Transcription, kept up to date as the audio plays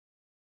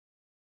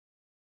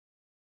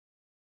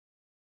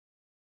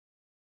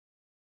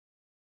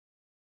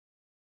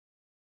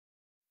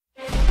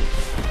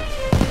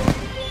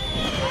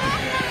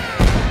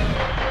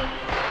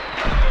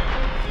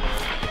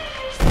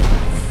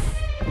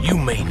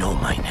may know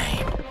my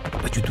name,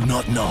 but you do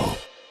not know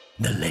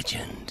the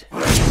legend.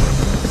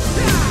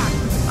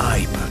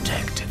 I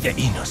protect the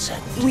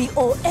innocent. We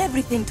owe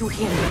everything to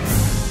him.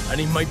 And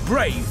in my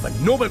brave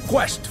and noble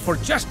quest for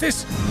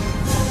justice,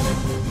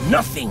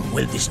 nothing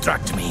will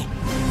distract me.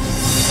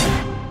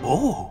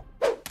 Oh.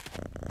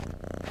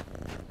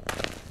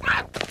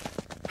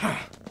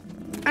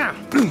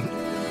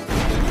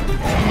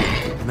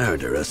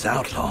 Murderous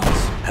outlaws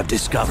have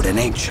discovered an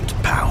ancient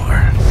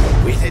power.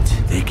 With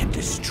it, they can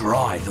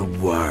destroy the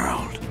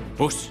world.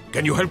 Boss,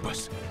 can you help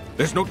us?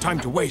 There's no time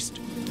to waste.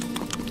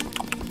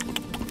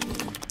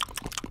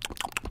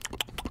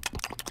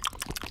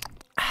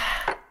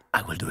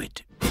 I will do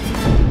it.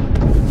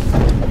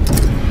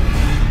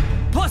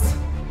 Boss!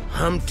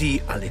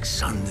 Humpty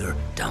Alexander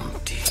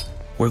Dumpty.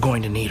 We're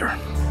going to need her.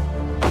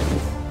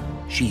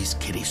 She's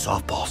Kitty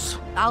Softballs.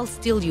 I'll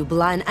steal you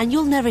blind, and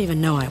you'll never even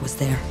know I was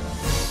there.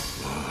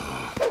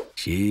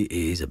 She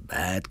is a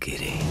bad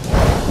kitty.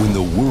 When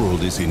the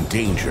world is in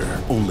danger,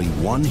 only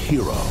one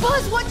hero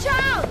Buzz, watch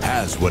out!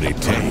 has what it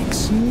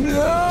takes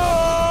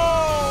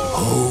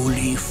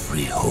Holy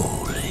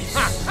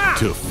frijoles.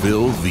 to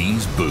fill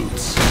these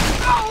boots.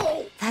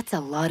 That's a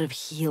lot of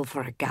heel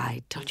for a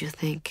guy, don't you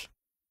think?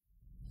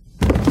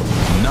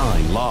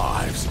 9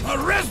 lives.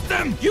 Arrest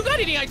them! You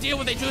got any idea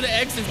what they do to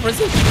eggs in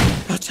prison?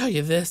 I'll tell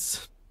you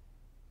this.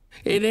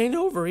 It ain't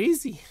over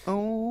easy.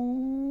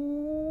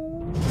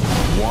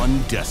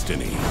 One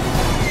destiny.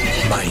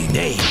 My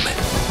name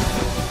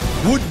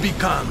would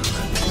become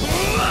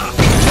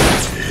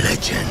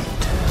legend.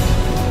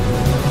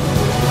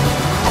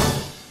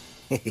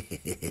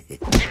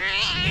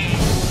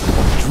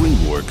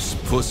 DreamWorks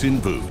Puss in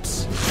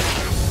Boots.